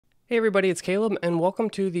Hey everybody, it's Caleb, and welcome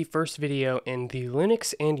to the first video in the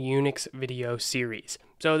Linux and Unix video series.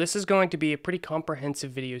 So this is going to be a pretty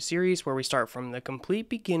comprehensive video series where we start from the complete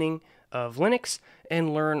beginning of Linux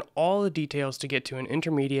and learn all the details to get to an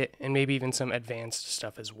intermediate and maybe even some advanced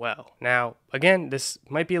stuff as well. Now, again, this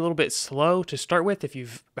might be a little bit slow to start with if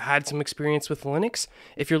you've had some experience with Linux.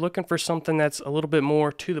 If you're looking for something that's a little bit more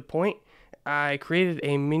to the point, I created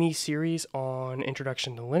a mini series on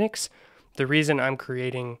Introduction to Linux. The reason I'm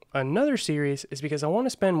creating another series is because I want to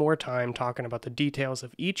spend more time talking about the details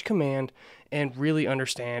of each command and really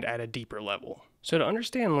understand at a deeper level. So to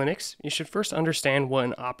understand Linux, you should first understand what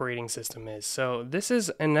an operating system is. So this is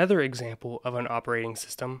another example of an operating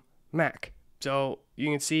system, Mac. So you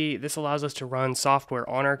can see this allows us to run software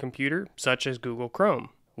on our computer, such as Google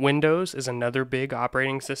Chrome. Windows is another big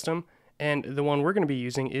operating system, and the one we're going to be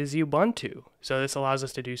using is Ubuntu. So this allows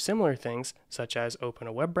us to do similar things, such as open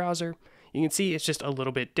a web browser. You can see it's just a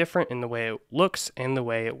little bit different in the way it looks and the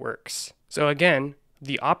way it works. So again,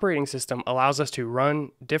 the operating system allows us to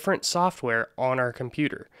run different software on our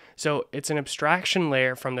computer. So it's an abstraction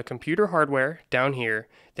layer from the computer hardware down here,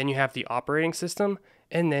 then you have the operating system,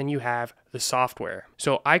 and then you have the software.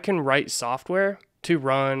 So I can write software to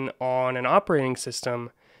run on an operating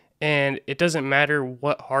system, and it doesn't matter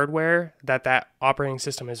what hardware that operating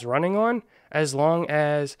system is running on, as long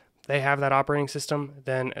as they have that operating system,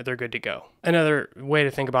 then they're good to go. Another way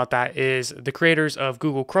to think about that is the creators of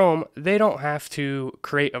Google Chrome, they don't have to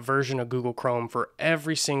create a version of Google Chrome for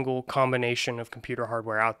every single combination of computer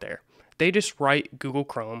hardware out there. They just write Google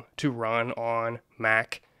Chrome to run on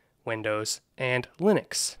Mac, Windows, and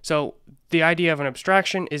Linux. So the idea of an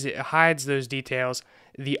abstraction is it hides those details.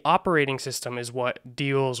 The operating system is what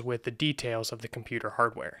deals with the details of the computer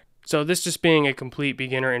hardware. So this just being a complete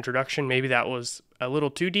beginner introduction, maybe that was a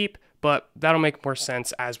little too deep, but that'll make more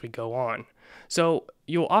sense as we go on. So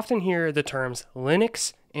you'll often hear the terms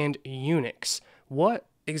Linux and Unix. What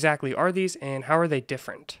exactly are these and how are they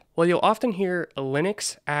different? Well, you'll often hear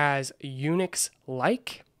Linux as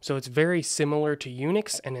Unix-like, so it's very similar to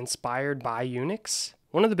Unix and inspired by Unix.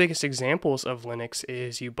 One of the biggest examples of Linux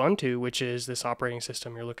is Ubuntu, which is this operating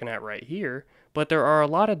system you're looking at right here, but there are a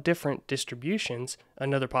lot of different distributions,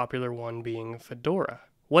 another popular one being Fedora.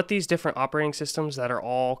 What these different operating systems that are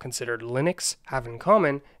all considered Linux have in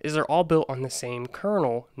common is they're all built on the same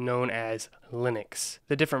kernel known as Linux.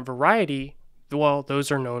 The different variety, well,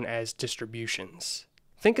 those are known as distributions.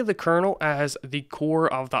 Think of the kernel as the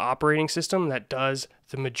core of the operating system that does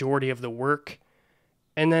the majority of the work,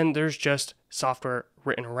 and then there's just software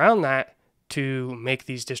written around that to make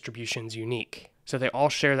these distributions unique. So they all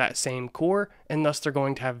share that same core, and thus they're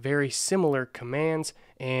going to have very similar commands,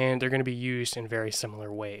 and they're going to be used in very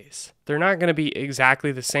similar ways. They're not going to be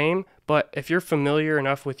exactly the same, but if you're familiar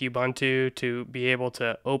enough with Ubuntu to be able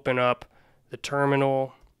to open up the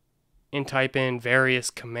terminal and type in various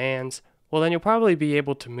commands, well, then you'll probably be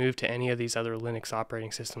able to move to any of these other Linux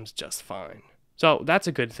operating systems just fine. So that's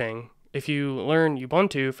a good thing. If you learn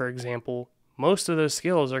Ubuntu, for example, most of those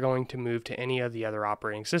skills are going to move to any of the other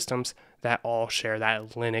operating systems that all share that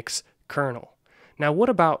Linux kernel. Now, what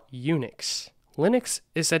about Unix? Linux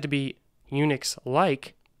is said to be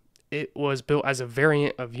Unix-like. It was built as a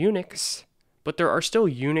variant of Unix, but there are still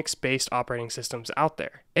Unix-based operating systems out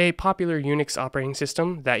there. A popular Unix operating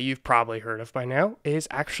system that you've probably heard of by now is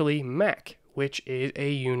actually Mac, which is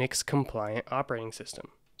a Unix-compliant operating system.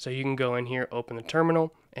 So you can go in here, open the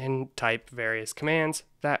terminal, and type various commands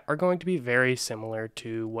that are going to be very similar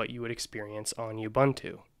to what you would experience on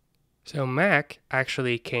Ubuntu. So Mac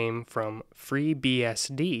actually came from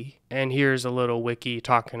FreeBSD, and here's a little wiki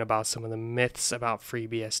talking about some of the myths about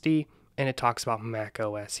FreeBSD, and it talks about Mac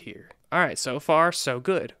OS here. Alright, so far so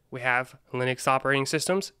good. We have Linux operating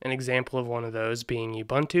systems, an example of one of those being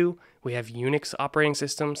Ubuntu. We have Unix operating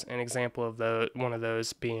systems, an example of one of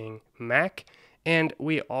those being Mac. And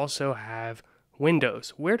we also have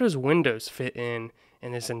Windows. Where does Windows fit in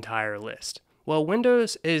this entire list? Well,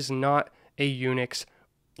 Windows is not a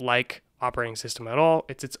Unix-like operating system at all.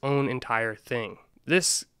 It's its own entire thing.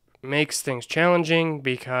 This makes things challenging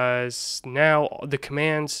because now the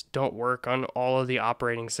commands don't work on all of the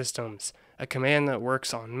operating systems. A command that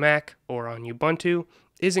works on Mac or on Ubuntu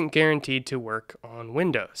isn't guaranteed to work on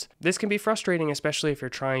Windows. This can be frustrating, especially if you're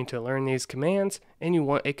trying to learn these commands and you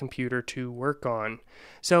want a computer to work on.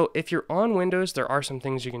 So if you're on Windows, there are some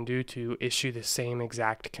things you can do to issue the same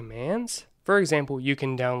exact commands. For example, you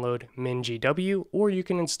can download MinGW, or you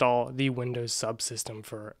can install the Windows subsystem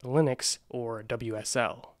for Linux, or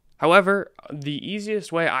WSL. However, the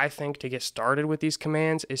easiest way I think to get started with these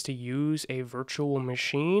commands is to use a virtual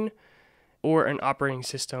machine or an operating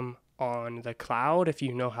system on the cloud if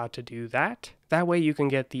you know how to do that. That way you can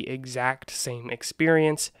get the exact same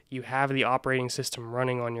experience. You have the operating system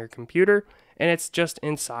running on your computer, and it's just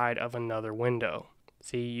inside of another window.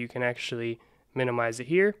 See, you can actually minimize it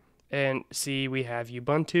here, and see we have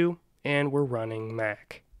Ubuntu, and we're running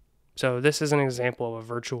Mac. So this is an example of a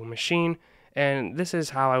virtual machine, and this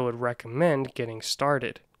is how I would recommend getting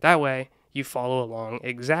started. That way, you follow along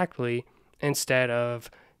exactly instead of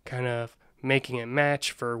kind of making it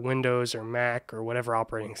match for Windows or Mac or whatever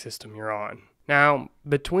operating system you're on. Now,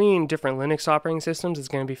 between different Linux operating systems, it's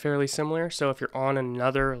going to be fairly similar. So if you're on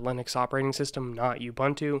another Linux operating system, not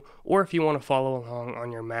Ubuntu, or if you want to follow along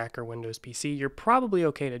on your Mac or Windows PC, you're probably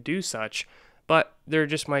okay to do such, but there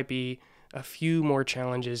just might be a few more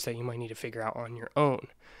challenges that you might need to figure out on your own.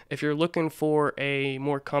 If you're looking for a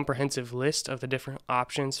more comprehensive list of the different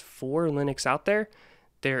options for Linux out there,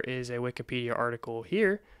 there is a Wikipedia article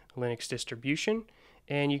here, Linux distribution,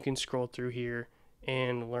 and you can scroll through here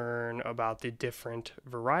and learn about the different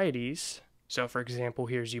varieties. So for example,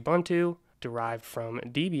 here's Ubuntu, derived from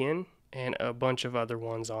Debian, and a bunch of other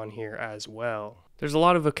ones on here as well. There's a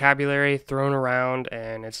lot of vocabulary thrown around,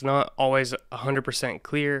 and it's not always 100%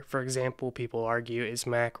 clear. For example, people argue, is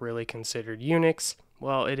Mac really considered Unix?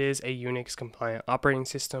 Well, it is a Unix compliant operating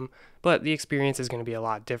system, but the experience is going to be a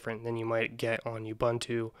lot different than you might get on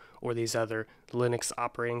Ubuntu or these other Linux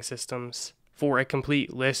operating systems. For a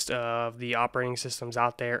complete list of the operating systems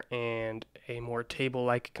out there and a more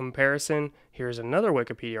table-like comparison, here's another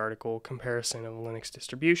Wikipedia article, Comparison of Linux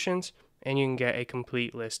Distributions, and you can get a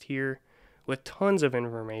complete list here with tons of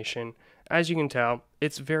information. As you can tell,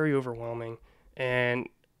 it's very overwhelming, and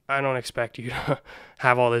I don't expect you to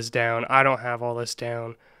have all this down. I don't have all this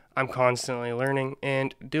down. I'm constantly learning,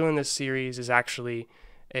 and doing this series is actually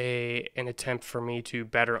an attempt for me to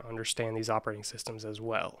better understand these operating systems as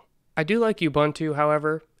well. I do like Ubuntu,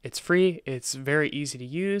 however. It's free, it's very easy to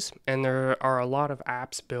use, and there are a lot of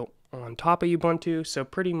apps built on top of Ubuntu, so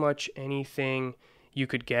pretty much anything you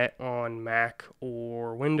could get on Mac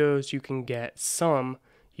or Windows, you can get some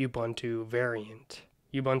Ubuntu variant.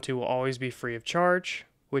 Ubuntu will always be free of charge,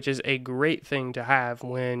 which is a great thing to have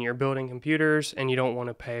when you're building computers and you don't want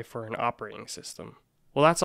to pay for an operating system. Well, that's